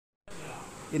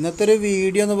ഇന്നത്തെ ഒരു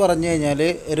വീഡിയോ എന്ന് പറഞ്ഞു കഴിഞ്ഞാൽ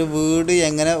ഒരു വീട്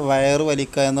എങ്ങനെ വയർ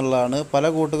വലിക്കുക എന്നുള്ളതാണ്. പല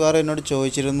കൂട്ടുകാരും എന്നോട്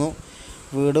ചോദിച്ചിരുന്നു,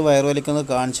 വീട് വയർ വലിക്കുന്നത്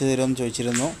കാണിച്ചു തരുമെന്ന്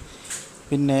ചോദിച്ചിരുന്നു.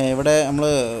 പിന്നെ ഇവിടെ നമ്മൾ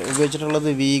ഉപയോഗിച്ചിട്ടുള്ളത്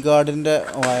വി ഗാർഡിൻ്റെ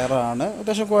വയറാണ്.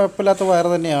 അത്യാവശ്യം കുഴപ്പമില്ലാത്ത വയർ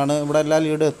തന്നെയാണ്. ഇവിടെ എല്ലാ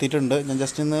ലീഡും എത്തിയിട്ടുണ്ട്. ഞാൻ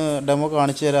ജസ്റ്റ് ഇന്ന് ഡെമോ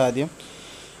കാണിച്ചു തരാം. ആദ്യം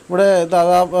ഇവിടെ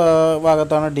ആ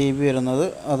ഭാഗത്താണ് ഡി ബി വരുന്നത്,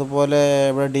 അതുപോലെ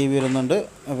ഇവിടെ ഡി ബി വരുന്നുണ്ട്.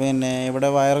 പിന്നെ ഇവിടെ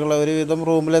വയറുകൾ ഒരുവിധം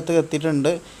റൂമിലേക്ക്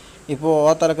എത്തിയിട്ടുണ്ട്. ഇപ്പോൾ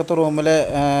ആ തലക്കത്തെ റൂമിലെ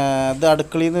ഇത്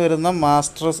അടുക്കളയിൽ നിന്ന് വരുന്ന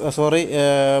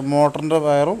മോട്ടറിൻ്റെ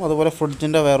വയറും അതുപോലെ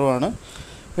ഫ്രിഡ്ജിൻ്റെ വയറുമാണ്.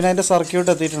 പിന്നെ അതിൻ്റെ സർക്യൂട്ട്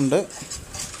എത്തിയിട്ടുണ്ട്.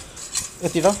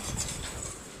 എത്തിയിട്ടോ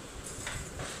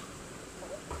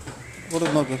ഇവിടെ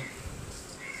നോക്ക്,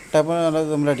 ടാപ്പ്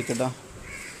നമ്മൾ അടിക്കട്ടോ,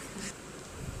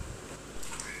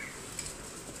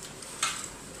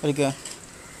 അടിക്കുക.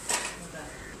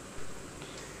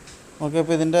 ഓക്കെ,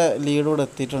 അപ്പോൾ ഇതിൻ്റെ ലീഡ് ഇവിടെ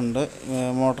എത്തിയിട്ടുണ്ട്.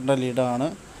 മോട്ടറിൻ്റെ ലീഡാണ്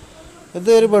ഇത്.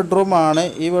 ഒരു ബെഡ്റൂമാണ്.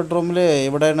 ഈ ബെഡ്റൂമിൽ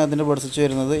ഇവിടെയാണ് ഇതിൻ്റെ ബെഡ് സ്വിച്ച്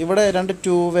വരുന്നത്. ഇവിടെ 2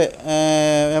 2-വേ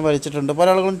ഞാൻ വലിച്ചിട്ടുണ്ട്. പല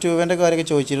ആളുകളും 2-വേൻ്റെ കാര്യമൊക്കെ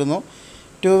ചോദിച്ചിരുന്നു.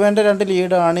 2-വേൻ്റെ 2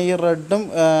 ലീഡാണ്. ഈ റെഡും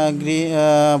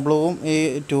ബ്ലൂവും ഈ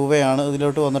 2-വേ ആണ്.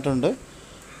 ഇതിലോട്ട് വന്നിട്ടുണ്ട്.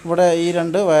 ഇവിടെ ഈ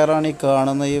 2 വയറാണ് ഈ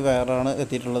കാണുന്ന ഈ വയറാണ്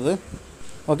എത്തിയിട്ടുള്ളത്.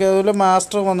 ഓക്കെ, അതുപോലെ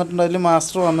മാസ്റ്റർ വന്നിട്ടുണ്ട്. അതിൽ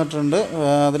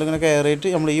അതിലിങ്ങനെ കയറിയിട്ട്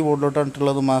നമ്മൾ ഈ ബോർഡിലോട്ടാണ്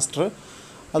ഇട്ടുള്ളത് മാസ്റ്റർ.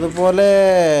 അതുപോലെ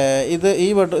ഇത്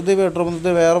ബെഡ്റൂം, ഇത്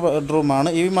വേറെ ബെഡ്റൂമാണ്.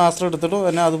 ഈ മാസ്റ്റർ എടുത്തിട്ട്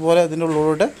തന്നെ അതുപോലെ ഇതിൻ്റെ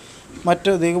ഉള്ളിലൂടെ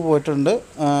ഇതിലേക്ക് പോയിട്ടുണ്ട്.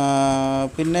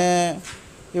 പിന്നെ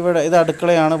ഇവിടെ ഇത്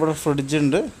അടുക്കളയാണ്. ഇവിടെ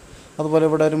ഫ്രിഡ്ജുണ്ട്. അതുപോലെ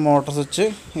ഇവിടെ ഒരു മോട്ടർ സ്വിച്ച്,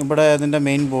 ഇവിടെ അതിൻ്റെ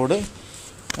മെയിൻ ബോർഡ്.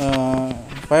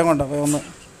 ഒന്ന്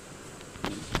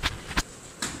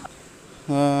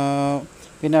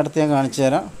പിന്നെ അടുത്ത് ഞാൻ കാണിച്ചു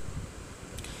തരാം.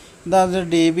 ഇതാ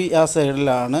ഡി ബി ആ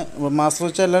സൈഡിലാണ്. മാസ്റ്റർ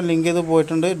സ്വിച്ച് എല്ലാം ലിങ്ക് ചെയ്ത്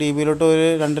പോയിട്ടുണ്ട്. ഡി ബിയിലോട്ട് ഒരു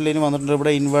 2 ലൈൻ വന്നിട്ടുണ്ട്.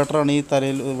 ഇവിടെ ഇൻവെർട്ടറാണ് ഈ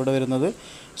തലയിൽ ഇവിടെ വരുന്നത്.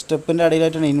 സ്റ്റെപ്പിൻ്റെ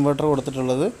അടിയിലായിട്ടാണ് ഇൻവെർട്ടർ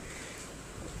കൊടുത്തിട്ടുള്ളത്.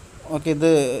 ഓക്കെ, ഇത്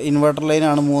ഇൻവെർട്ടർ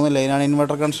ലൈനാണ്. 3 ലൈനാണ്.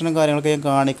 ഇൻവെർട്ടർ കണക്ഷനും കാര്യങ്ങളൊക്കെ ഞാൻ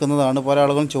കാണിക്കുന്നതാണ്. പല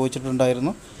ആളുകളും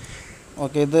ചോദിച്ചിട്ടുണ്ടായിരുന്നു.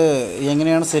 ഓക്കെ, ഇത്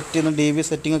എങ്ങനെയാണ് സെറ്റ് ചെയ്യുന്നത്, ഡി ബി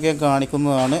സെറ്റിംഗ് ഒക്കെ ഞാൻ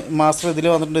കാണിക്കുന്നതാണ്. മാസ്റ്റർ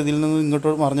ഇതിൽ വന്നിട്ടുണ്ട്. ഇതിൽ നിന്ന്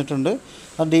ഇങ്ങോട്ട് മറിഞ്ഞിട്ടുണ്ട്.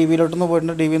 അത് ഡി ബിയിലോട്ടൊന്ന്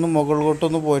പോയിട്ടുണ്ട്. ഡി ബിയിൽ നിന്ന്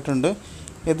മുകളിലോട്ടൊന്ന് പോയിട്ടുണ്ട്.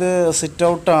 ഇത് സിറ്റ്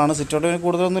ഔട്ടാണ്. Sit out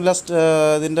കൂടുതലൊന്നുമില്ല.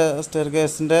 ഇതിൻ്റെ സ്റ്റെയർ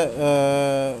കേസിൻ്റെ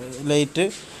ലൈറ്റ്,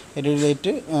 LED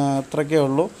ലൈറ്റ് അത്രയൊക്കെ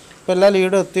ഉള്ളൂ. ഇപ്പോൾ എല്ലാ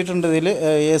ലീഡും എത്തിയിട്ടുണ്ട്. ഇതിൽ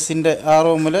എ സിൻ്റെ ആ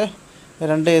റൂമിൽ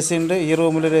 2 AC ഉണ്ട്. ഈ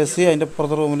റൂമിലൊരു AC, അതിൻ്റെ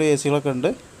പുറത്തെ റൂമിൽ ACകളൊക്കെ ഉണ്ട്.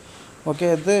 ഓക്കെ,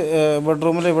 ഇത്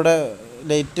ബെഡ്റൂമിൽ ഇവിടെ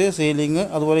ലൈറ്റ്, സീലിംഗ്,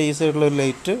 അതുപോലെ ഈ സൈഡിലൊരു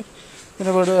ലൈറ്റ്,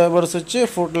 പിന്നെ ബെഡ് സ്വിച്ച്,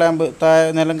 ഫുഡ് ലാമ്പ്,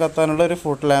 നിലം കത്താനുള്ള ഒരു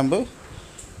ഫുഡ് ലാമ്പ്.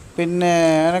 പിന്നെ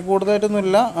അങ്ങനെ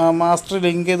കൂടുതലായിട്ടൊന്നുമില്ല. മാസ്റ്റർ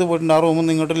ലിങ്ക് ചെയ്ത് പോയിട്ടുണ്ട്. ആ റൂമിൽ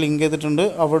നിന്ന് ഇങ്ങോട്ട് ലിങ്ക് ചെയ്തിട്ടുണ്ട്.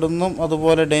 അവിടെ നിന്നും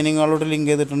അതുപോലെ ഡൈനിങ് ഹാളിലോട്ട് ലിങ്ക്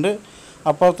ചെയ്തിട്ടുണ്ട്.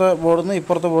 അപ്പുറത്തെ ബോർഡിൽ നിന്ന്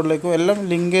ഇപ്പുറത്തെ ബോർഡിലേക്കും എല്ലാം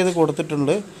ലിങ്ക് ചെയ്ത്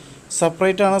കൊടുത്തിട്ടുണ്ട്.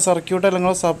 സെപ്പറേറ്റാണ് സർക്യൂട്ട്,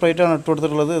 അല്ലെങ്കിൽ സെപ്പറേറ്റാണ് ഇട്ട്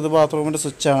കൊടുത്തിട്ടുള്ളത്. ഇത് ബാത്റൂമിൻ്റെ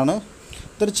സ്വിച്ചാണ്.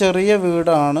 ഇതൊരു ചെറിയ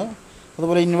വീടാണ്.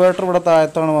 അതുപോലെ ഇൻവേർട്ടർ ഇവിടെ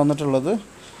താഴത്താണ് വന്നിട്ടുള്ളത്.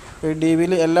 ഡി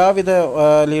വിയിൽ എല്ലാവിധ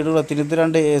ലീഡുകളും എത്തി. ഇത്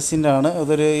 2 AC-ൻ്റെ ആണ്.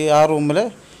 ഇതൊരു ആ റൂമിലെ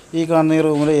ഈ കാണുന്ന ഈ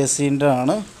റൂമിലെ AC-ൻ്റെ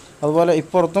ആണ്. അതുപോലെ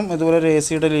ഇപ്പുറത്തും ഇതുപോലെ ഒരു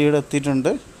AC-യുടെ ലീഡ്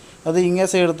എത്തിയിട്ടുണ്ട്. അത് ഇങ്ങേ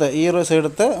സൈഡത്തെ ഈ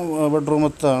സൈഡത്തെ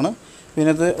ബെഡ്റൂമത്താണ്.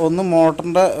 പിന്നെ ഇത് ഒന്ന്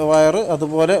മോട്ടറിൻ്റെ വയർ,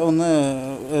 അതുപോലെ ഒന്ന്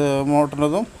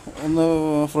മോട്ടറിൻ്റെതും ഒന്ന്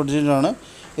ഫ്രിഡ്ജിൻ്റെതാണ്.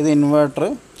 ഇത് ഇൻവേർട്ടർ.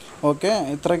 ഓക്കെ,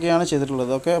 ഇത്രയൊക്കെയാണ്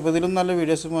ചെയ്തിട്ടുള്ളത്. ഓക്കെ, അപ്പോൾ ഇതിലും നല്ല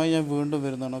വീഡിയോസുമായി ഞാൻ വീണ്ടും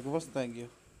വരുന്നതാണ്. Okay, bus thank you.